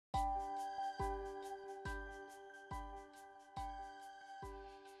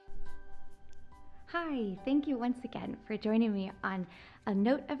Hi, thank you once again for joining me on A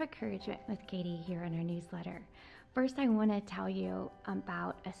Note of Encouragement with Katie here on our newsletter. First, I want to tell you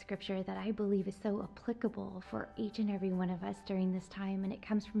about a scripture that I believe is so applicable for each and every one of us during this time, and it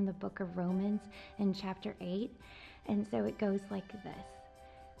comes from the book of Romans in chapter 8. And so it goes like this: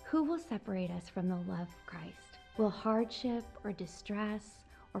 Who will separate us from the love of Christ? Will hardship or distress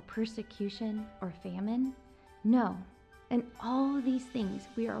or persecution or famine? No. In all these things,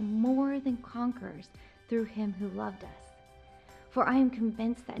 we are more than conquerors through him who loved us. For I am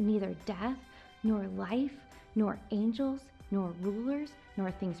convinced that neither death, nor life, nor angels, nor rulers, nor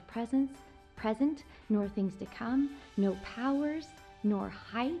things present, nor things to come, no powers, nor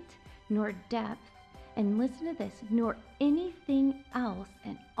height, nor depth, and listen to this, nor anything else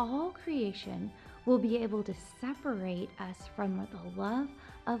in all creation will be able to separate us from the love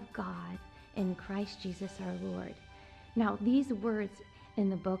of God in Christ Jesus our Lord. Now, these words in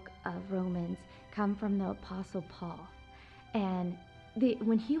the book of Romans come from the Apostle Paul. And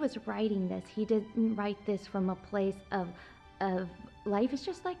when he was writing this, he didn't write this from a place of life is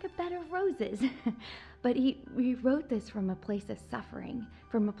just like a bed of roses. But he wrote this from a place of suffering,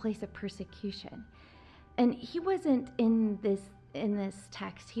 from a place of persecution. And he wasn't in this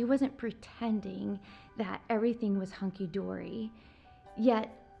text, he wasn't pretending that everything was hunky-dory. Yet,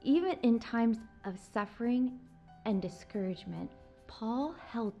 even in times of suffering and discouragement, Paul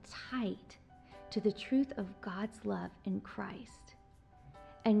held tight to the truth of God's love in Christ.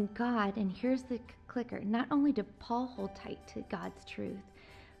 And God, and here's the clicker, not only did Paul hold tight to God's truth,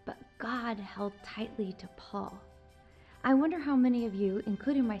 but God held tightly to Paul. I wonder how many of you,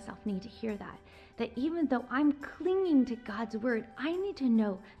 including myself, need to hear that even though I'm clinging to God's word, I need to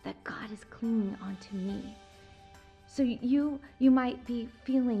know that God is clinging onto me. So you might be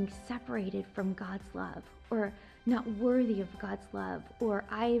feeling separated from God's love, or not worthy of God's love. Or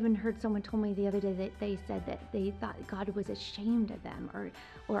I even heard someone told me the other day that they said that they thought God was ashamed of them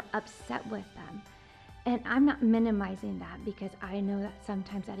or upset with them. And I'm not minimizing that, because I know that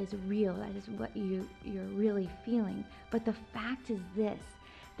sometimes that is real. That is what you're really feeling. But the fact is this,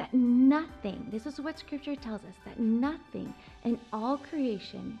 that nothing, this is what Scripture tells us, that nothing in all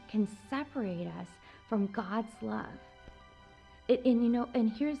creation can separate us from God's love.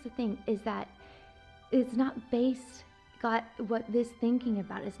 And here's the thing, is that it's not based, what this thinking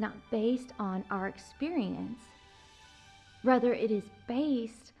about is not based on our experience. Rather, it is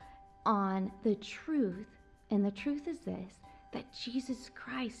based on the truth. And the truth is this, that Jesus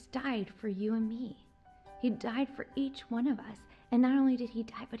Christ died for you and me. He died for each one of us. And not only did he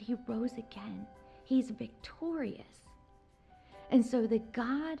die, but he rose again. He's victorious. And so the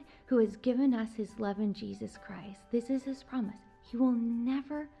God who has given us his love in Jesus Christ, this is his promise. He will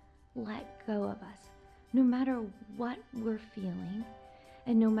never let go of us, no matter what we're feeling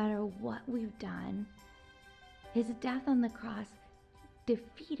and no matter what we've done. His death on the cross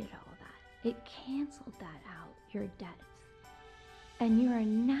defeated all that. It canceled that out, your debts. And you are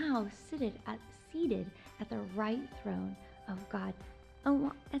now seated at the right throne of God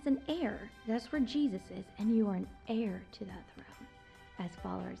as an heir. That's where Jesus is, and you are an heir to that throne as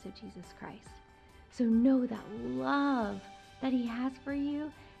followers of Jesus Christ. So know that love that he has for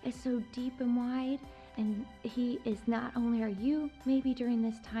you is so deep and wide, and he is not only are you maybe during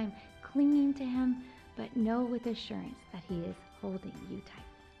this time clinging to him, but know with assurance that he is holding you tight.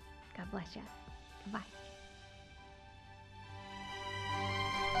 God bless you. Goodbye.